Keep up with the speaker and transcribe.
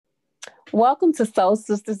Welcome to Soul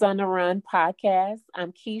Sisters on the Run podcast.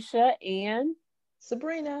 I'm Keisha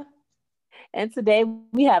Sabrina. and today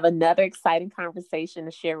we have another exciting conversation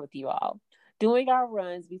to share with you all. During our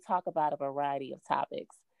runs, we talk about a variety of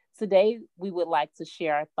topics. Today, we would like to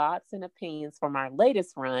share our thoughts and opinions from our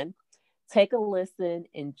latest run. Take a listen,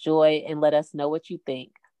 enjoy, and let us know what you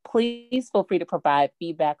think. Please feel free to provide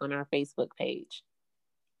feedback on our Facebook page.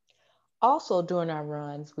 Also, during our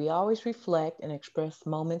runs, we always reflect and express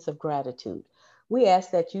moments of gratitude. We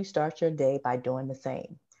ask that you start your day by doing the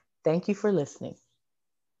same. Thank you for listening.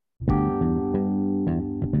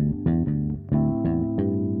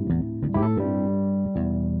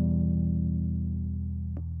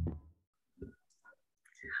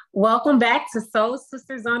 Welcome back to Soul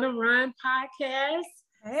Sisters on the Run podcast,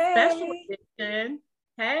 special Hey, edition.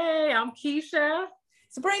 Hey, I'm Keisha.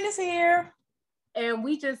 Sabrina's here. And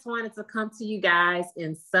we just wanted to come to you guys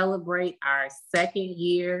and celebrate our second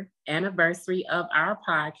year anniversary of our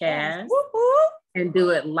podcast Yes. Whoop, whoop. and do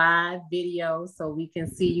it live video so we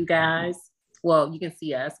can see you guys. Well, you can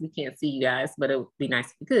see us. We can't see you guys, but it would be nice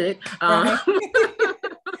if you could. Right.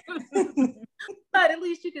 But at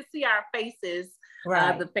least you can see our faces,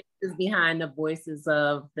 Right. the faces behind the voices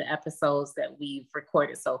of the episodes that we've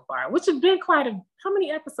recorded so far, which have been how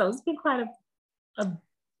many episodes? It's been quite a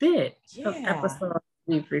bit of episodes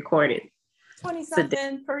we've recorded.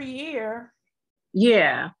 20-something per year.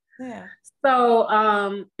 Yeah. Yeah.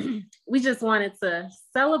 So we just wanted to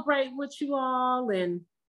celebrate with you all and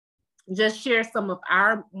just share some of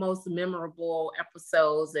our most memorable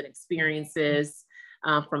episodes and experiences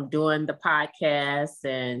from doing the podcast,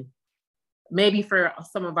 and maybe for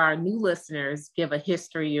some of our new listeners, give a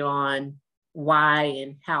history on why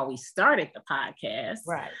and how we started the podcast.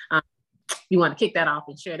 Right. You want to kick that off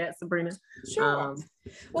and share that, Sabrina? Sure.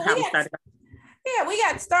 How we started. We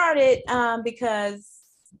got started because,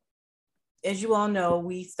 as you all know,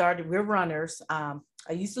 we're runners. I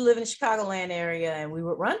used to live in the Chicagoland area and we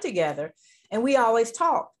would run together, and we always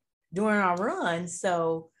talked during our runs.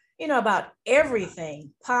 So, about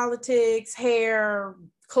everything, politics, hair,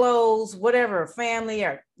 clothes, whatever, family,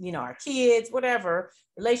 or, our kids, whatever,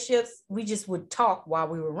 relationships, we just would talk while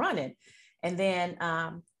we were running. And then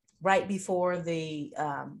right before the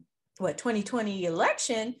 2020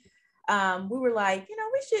 election, we were like,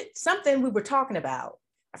 we were talking about.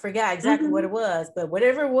 I forgot exactly what it was, but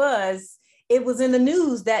whatever it was in the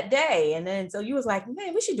news that day. And then so you was like,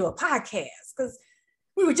 man, we should do a podcast because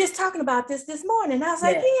we were just talking about this morning. And I was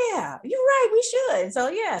like, yeah, you're right, we should. And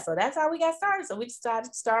so so that's how we got started. So we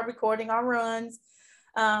started recording our runs,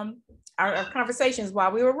 our conversations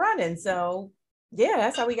while we were running. So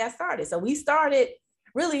that's how we got started. So we started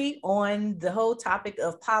really on the whole topic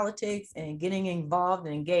of politics and getting involved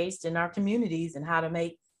and engaged in our communities and how to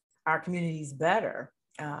make our communities better.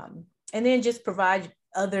 And then just provide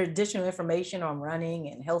other additional information on running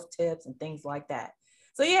and health tips and things like that.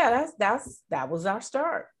 So that was our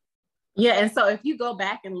start. Yeah, and so if you go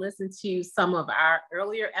back and listen to some of our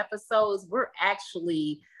earlier episodes, we're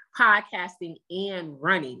actually podcasting and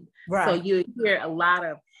running. Right. So you hear a lot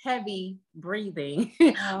of heavy breathing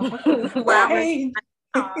right.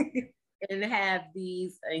 and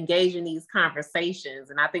engage in these conversations.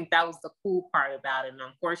 And I think that was the cool part about it. And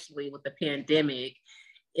unfortunately, with the pandemic,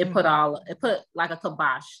 it put like a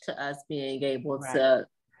kibosh to us being able to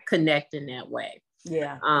connect in that way.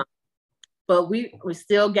 Yeah. But we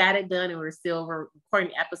still got it done, and we're still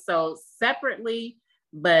recording episodes separately,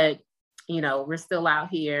 but we're still out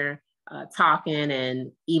here talking.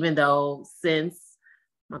 And even though since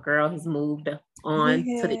my girl has moved on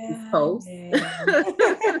to the East Coast,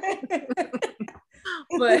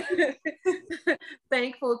 but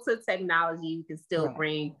thankful to technology, you can still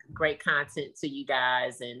bring great content to you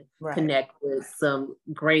guys and connect with some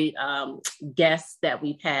great guests that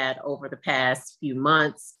we've had over the past few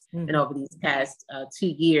months and over these past 2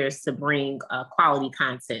 years to bring quality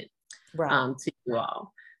content to you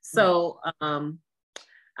all. So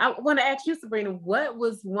I want to ask you, Sabrina, what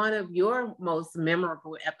was one of your most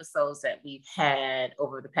memorable episodes that we've had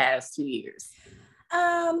over the past 2 years?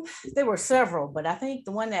 There were several, but I think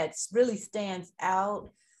the one that really stands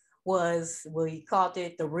out was, we called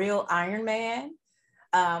it The Real Iron Man,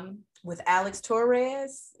 with Alex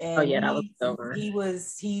Torres. And that was over.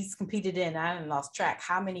 He's competed in, I lost track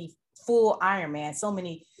how many full Ironman, so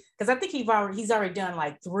many, because I think he's already done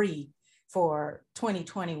like 3 for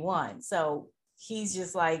 2021. So he's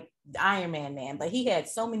just like the Ironman man, but he had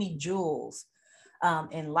so many jewels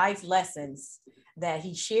and life lessons that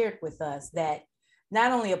he shared with us that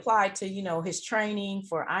not only applied to, his training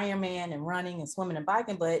for Ironman and running and swimming and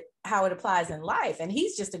biking, but how it applies in life. And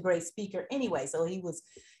he's just a great speaker anyway. So he was,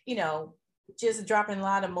 just dropping a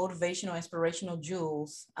lot of motivational, inspirational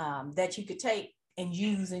jewels that you could take and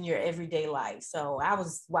use in your everyday life. So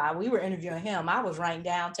while we were interviewing him, I was writing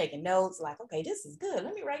down, taking notes, like, okay, this is good.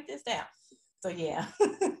 Let me write this down. So yeah,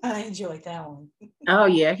 I enjoyed that one. Oh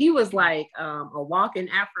yeah, he was like a walking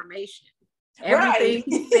affirmation. Everything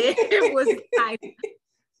he said was like,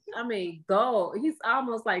 I mean, gold. He's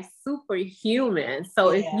almost like superhuman. So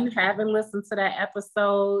if you haven't listened to that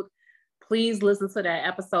episode, please listen to that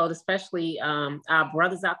episode, especially our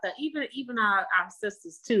brothers out there, even our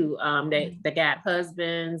sisters too, that got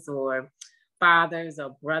husbands or fathers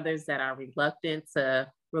or brothers that are reluctant to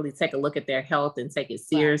really take a look at their health and take it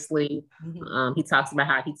seriously. He talks about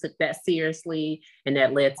how he took that seriously, and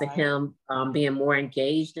that led to him being more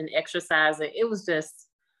engaged in exercising. It was just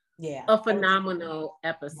a phenomenal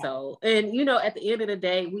episode. And, you know, at the end of the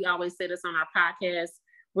day, we always say this on our podcast,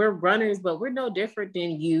 we're runners, but we're no different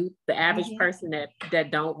than you, the average person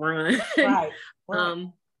that don't run.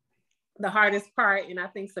 The hardest part, and I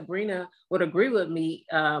think Sabrina would agree with me,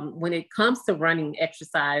 when it comes to running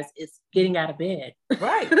exercise, is getting out of bed.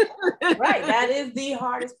 Right. That is the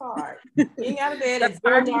hardest part. Getting out of bed is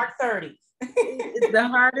very dark 30. The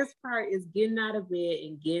hardest part is getting out of bed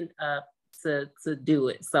and getting up to do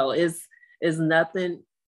it. So it's nothing.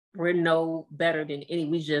 We're no better than any.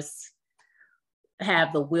 We just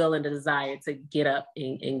have the will and the desire to get up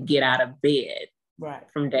and get out of bed. Right.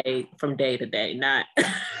 From day to day. Not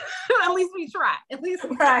at least we try. At least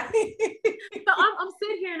right. So I'm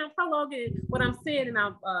sitting here and I'm prologuing what I'm saying, and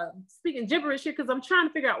I'm speaking gibberish here because I'm trying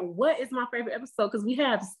to figure out what is my favorite episode, because we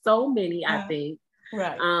have so many, I think.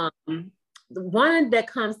 Right. The one that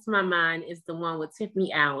comes to my mind is the one with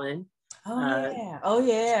Tiffany Allen. Oh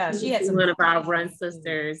yeah. She had one of our run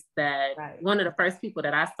sisters that one of the first people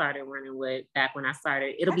that I started running with back when I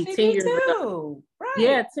started. It'll be 10 years ago. Right.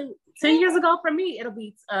 Yeah, 10 years ago for me. It'll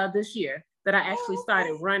be this year that I actually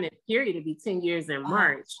started running, period. It'll be 10 years in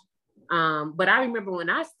March. But I remember when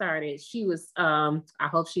I started, she was, I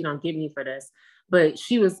hope she don't get me for this, but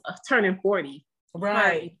she was turning 40.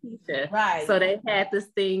 Right. So they had this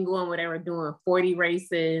thing going where they were doing 40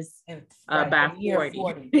 races by 40.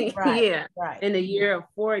 In the year of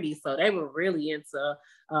 40. So they were really into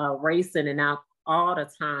racing and out all the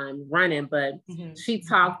time running. But she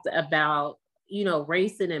talked about, you know,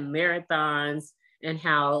 racing and marathons and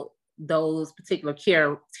how those particular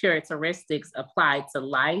characteristics apply to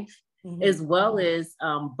life, as well as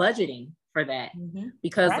budgeting for that,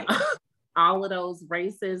 because all of those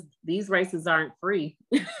races, these races aren't free.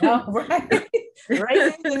 Races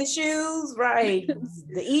in the shoes,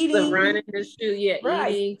 the eating, the running, the shoe,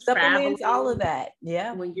 eating, supplements, traveling, all of that.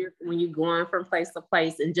 When you're going from place to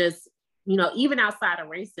place, and just, you know, even outside of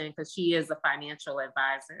racing, because she is a financial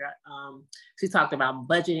advisor. She talked about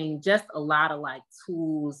budgeting, just a lot of like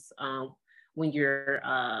tools when you're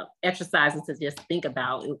exercising to just think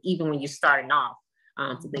about, even when you're starting off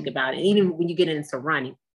to think about it, even when you get into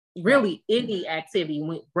running. Really any activity,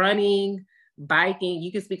 running, biking,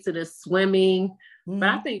 you can speak to the swimming, but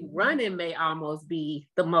I think running may almost be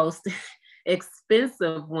the most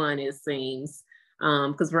expensive one, it seems,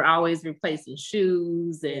 because we're always replacing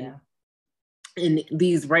shoes, and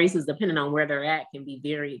these races, depending on where they're at, can be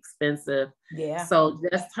very expensive. So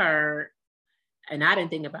just her, and I didn't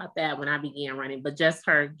think about that when I began running, but just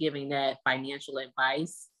her giving that financial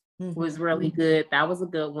advice was really good. That was a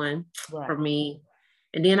good one for me.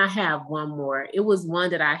 And then I have one more. It was one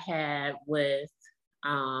that I had with,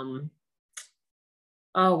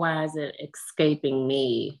 why is it escaping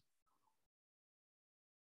me?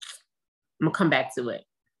 I'm gonna come back to it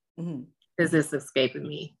because it's escaping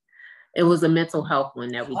me. It was a mental health one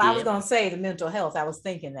that we did. I was gonna say the mental health. I was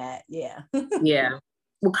thinking that,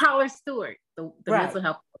 Well, Collar Stewart, the mental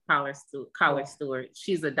health of Collar Stewart.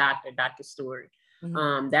 She's a doctor, Dr. Stewart.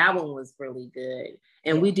 That one was really good.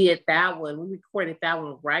 And we did that one. We recorded that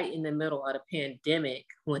one right in the middle of the pandemic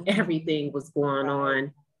when everything was going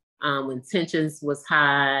on, when tensions was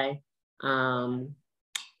high.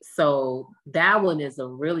 So that one is a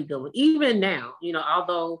really good one. Even now, you know,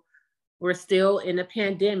 although we're still in a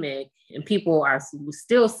pandemic and people are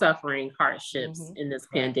still suffering hardships in this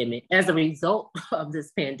pandemic. As a result of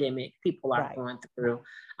this pandemic, people are going through.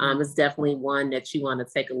 It's definitely one that you want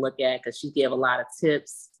to take a look at because she gave a lot of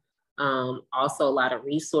tips. Also a lot of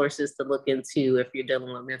resources to look into if you're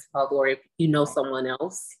dealing with mental health or if you know someone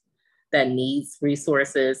else that needs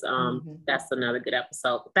resources. That's another good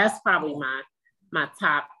episode. That's probably my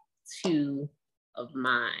top two of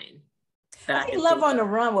mine. I think Love on the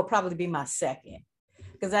Run will probably be my second,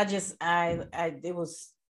 because it was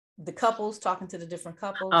the couples talking to the different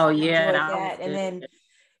couples. Oh yeah, that. And then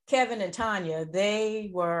Kevin and Tanya,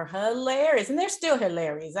 they were hilarious, and they're still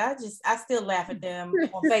hilarious. I still laugh at them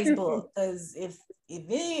on Facebook, because if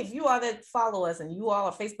you all that follow us and you all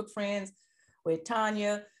are Facebook friends with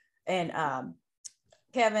Tanya and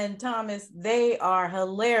Kevin Thomas, they are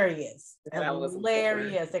hilarious.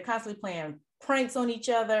 Hilarious. They're constantly playing pranks on each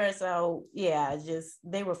other. So yeah,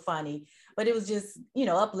 they were funny, but it was just,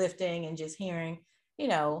 uplifting, and just hearing,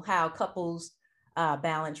 how couples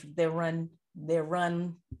balance their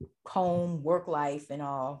run home, work life, and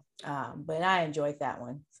all. But I enjoyed that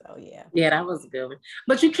one. So yeah. Yeah, that was a good one.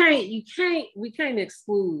 But we can't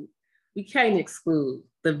exclude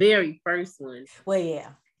the very first one. Well, yeah.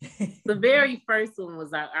 The very first one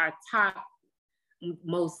was our top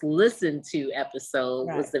most listened to episode.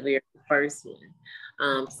 Right. Was the very first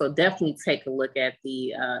one. So definitely take a look at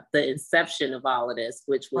the inception of all of this,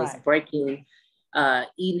 which was right. Breaking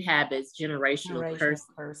eating habits, generational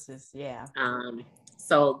curses. Yeah.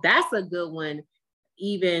 So that's a good one.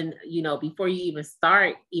 Even, before you even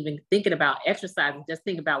start even thinking about exercising, just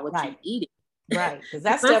think about what you're eating. Right, because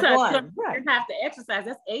that's step one. Right. You have to exercise.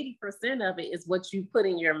 That's 80% of it is what you put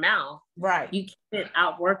in your mouth. Right. You can't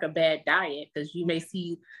outwork a bad diet, because you may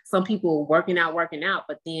see some people working out,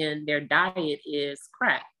 but then their diet is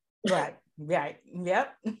crap. Right. Right.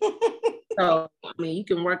 Yep. So you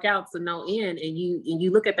can work out to no end, and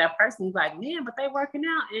you look at that person, you're like, man, but they working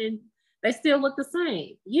out and they still look the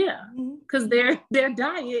same. Yeah, because their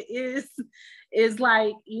diet is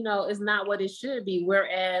like, is not what it should be.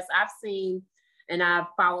 Whereas I've seen and I've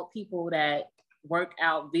followed people that work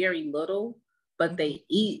out very little, but they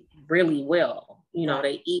eat really well.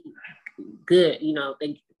 They eat good.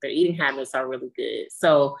 Their eating habits are really good.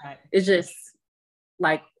 So it's just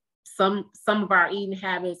like some of our eating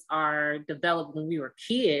habits are developed when we were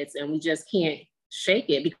kids, and we just can't shake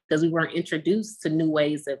it because we weren't introduced to new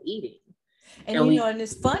ways of eating. And and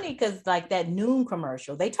it's funny because like that Noom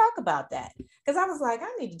commercial, they talk about that, because I was like,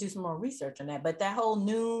 I need to do some more research on that. But that whole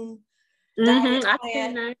Noom diet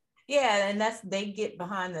plan, yeah, and they get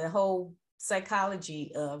behind the whole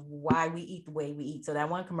psychology of why we eat the way we eat. So that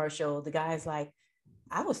one commercial, the guy's like,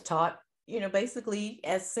 I was taught, basically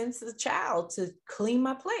since a child to clean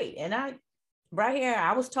my plate, and I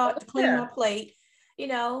was taught to clean my plate,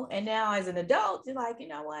 and now as an adult, you're like, you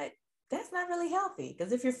know what? That's not really healthy,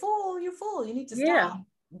 because if you're full, you're full. You need to stop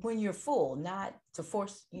when you're full, not to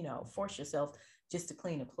force yourself just to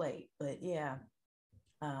clean a plate. But yeah.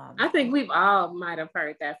 I think we've all might have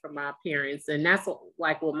heard that from our parents. And that's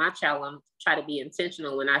with my child, I'm trying to be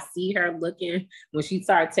intentional. When I see her looking, when she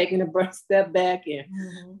started taking a step back and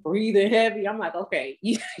breathing heavy, I'm like, okay,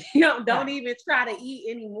 you don't even try to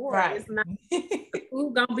eat anymore. Right. It's not,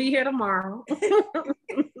 food gonna be here tomorrow.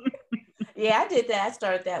 Yeah, I did that. I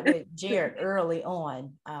started that with Jared early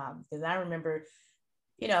on, because I remember,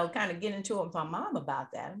 kind of getting into it with my mom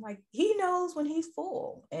about that. I'm like, he knows when he's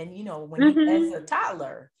full. And, when he, as a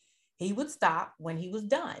toddler, he would stop when he was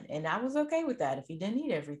done. And I was okay with that if he didn't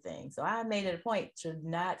eat everything. So I made it a point to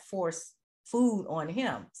not force food on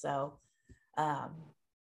him. So,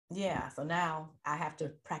 so now I have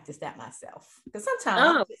to practice that myself, because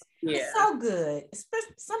sometimes it's so good,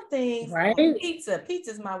 especially some things like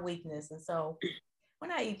pizza's my weakness. And so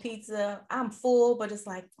when I eat pizza, I'm full, but it's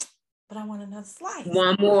like, but I want another slice.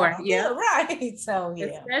 One more. Yeah. Right. So yeah.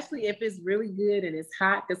 Especially if it's really good and it's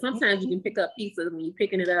hot, because sometimes you can pick up pizza when you're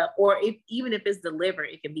picking it up, or even if it's delivered,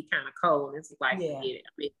 it can be kind of cold. It's like,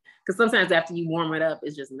 because sometimes after you warm it up,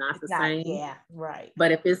 it's just not the same. Yeah. Right.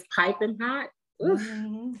 But if it's piping hot,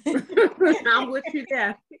 I'm with you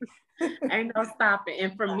there. Ain't no stopping.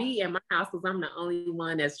 And for me in my house, because I'm the only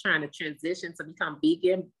one that's trying to transition to become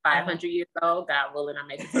vegan, 500 years old, God willing, I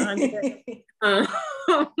make it 100.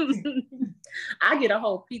 I get a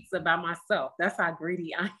whole pizza by myself. That's how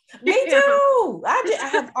greedy I am. Me too. I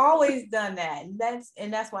have always done that.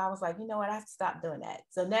 And that's why I was like, you know what? I have to stop doing that.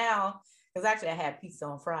 So now, because actually I had pizza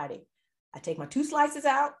on Friday. I take my 2 slices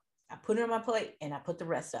out, I put it on my plate, and I put the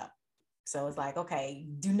rest up. So it's like, okay,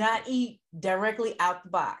 do not eat directly out the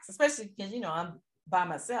box, especially because, I'm by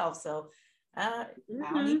myself. So I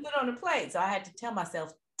don't need to put it on the plate. So I had to tell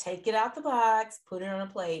myself, take it out the box, put it on a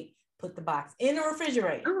plate, put the box in the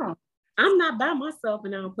refrigerator. Oh, I'm not by myself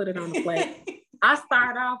and I don't put it on the plate. I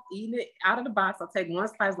start off eating it out of the box. I'll take 1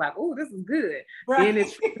 slice, like, oh, this is good. Right. Then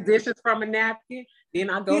it transitions from a napkin.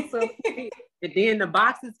 Then I go to a plate, and then the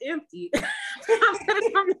box is empty. I put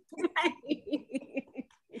it on the plate.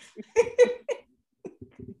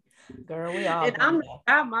 Girl, we all. And I'm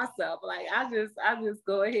by myself. Like I just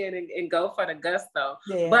go ahead and go for the gusto.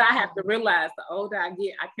 Yeah. But I have to realize the older I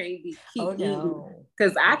get, I can't keep eating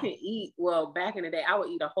because I can eat. Well, back in the day, I would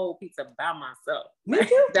eat a whole pizza by myself. Me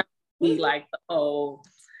too. That would be like the whole.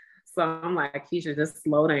 So I'm like, Keisha, just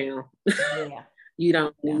slow down. Yeah. You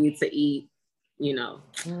don't need to eat,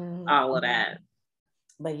 all of that.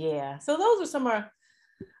 But yeah, so those are some of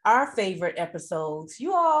our favorite episodes.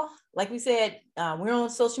 You all, like we said, we're on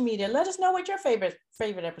social media. Let us know what your favorite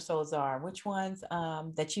episodes are. Which ones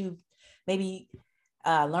that you maybe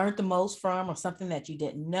learned the most from, or something that you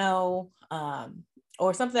didn't know,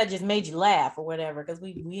 or something that just made you laugh or whatever. Because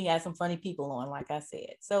we had some funny people on, like I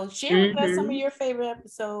said. So share with us some of your favorite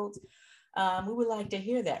episodes. We would like to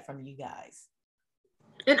hear that from you guys.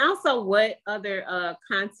 And also, what other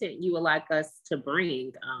content you would like us to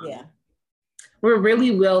bring? Yeah. We're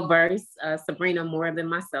really well versed, Sabrina more than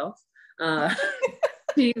myself.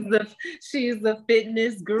 She's the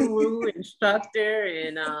fitness guru, instructor,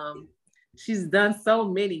 and she's done so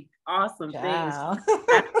many awesome things.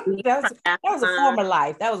 that was a former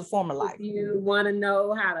life. That was a former life. If you want to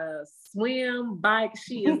know how to swim, bike,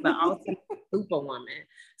 she is the ultimate superwoman.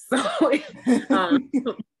 So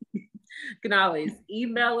you can always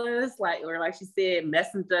email us, like she said,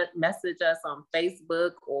 message us on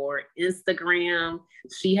Facebook or Instagram.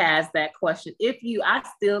 She has that question. I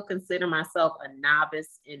still consider myself a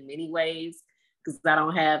novice in many ways because I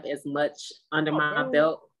don't have as much under my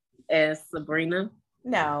belt as Sabrina.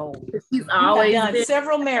 No, she's always done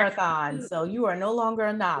several marathons, so you are no longer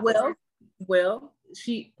a novice. Well,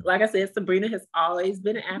 she, like I said, Sabrina has always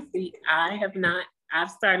been an athlete. I have not. I've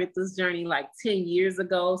started this journey like 10 years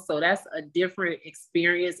ago. So that's a different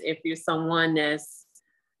experience. If you're someone that's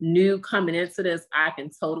new coming into this, I can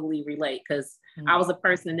totally relate because I was a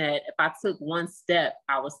person that if I took one step,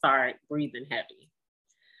 I would start breathing heavy.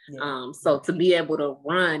 Yeah. So to be able to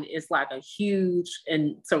run, it's like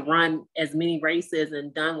and to run as many races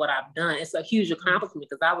and done what I've done, it's a huge accomplishment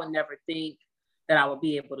because I would never think that I would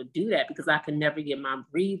be able to do that because I could never get my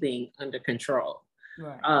breathing under control.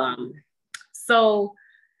 Right. So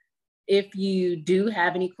if you do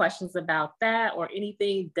have any questions about that or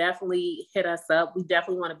anything, definitely hit us up. We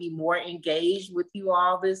definitely want to be more engaged with you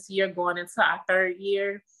all this year, going into our third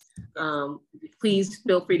year. Please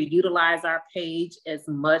feel free to utilize our page as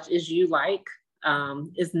much as you like.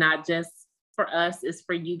 It's not just for us, it's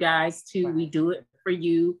for you guys too. Right. We do it for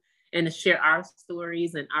you and to share our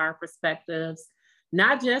stories and our perspectives,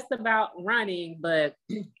 not just about running, but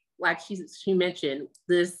like she mentioned,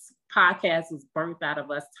 this podcast was birthed out of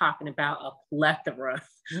us talking about a plethora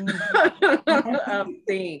of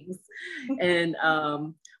things, and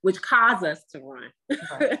which cause us to run.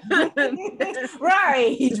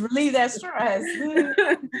 Right. Relieve that stress.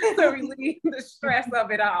 To relieve the stress of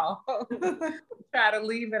it all. Try to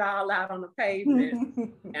leave it all out on the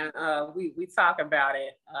pavement. And we talk about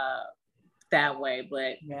it that way.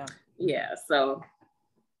 But yeah. So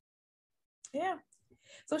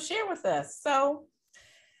share with us. So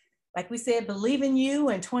like we said, believe in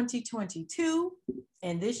you in 2022.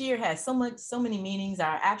 And this year has so many meanings.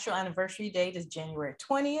 Our actual anniversary date is January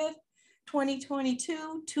 20th,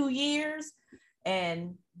 2022, 2 years.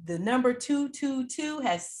 And the number 222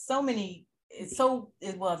 has so many,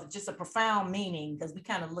 it was just a profound meaning because we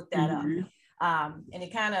kind of looked that up. And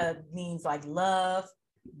it kind of means like love,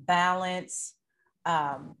 balance,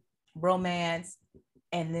 romance,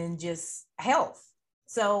 and then just health.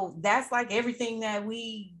 So that's like everything that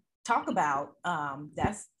we talk about.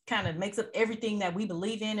 That's kind of makes up everything that we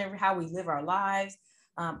believe in, how we live our lives,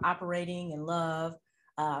 operating in love,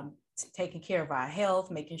 taking care of our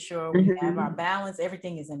health, making sure we have our balance.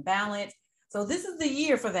 Everything is in balance. So this is the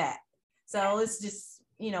year for that. So it's just,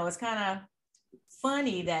 it's kind of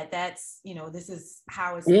funny that's, this is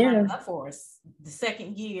how it's lining up for us. The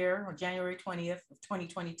second year, or January 20th of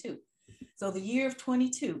 2022. So the year of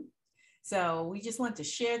 22. So we just want to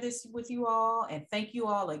share this with you all and thank you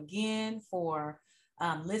all again for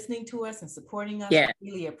listening to us and supporting us. Yeah.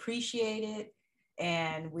 We really appreciate it.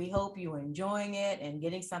 And we hope you're enjoying it and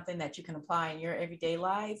getting something that you can apply in your everyday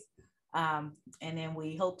life. And then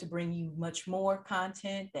we hope to bring you much more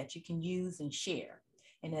content that you can use and share.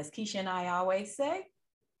 And as Keisha and I always say,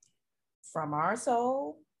 from our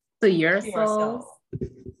soul to your soul.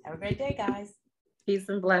 Have a great day, guys. Peace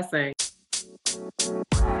and blessings.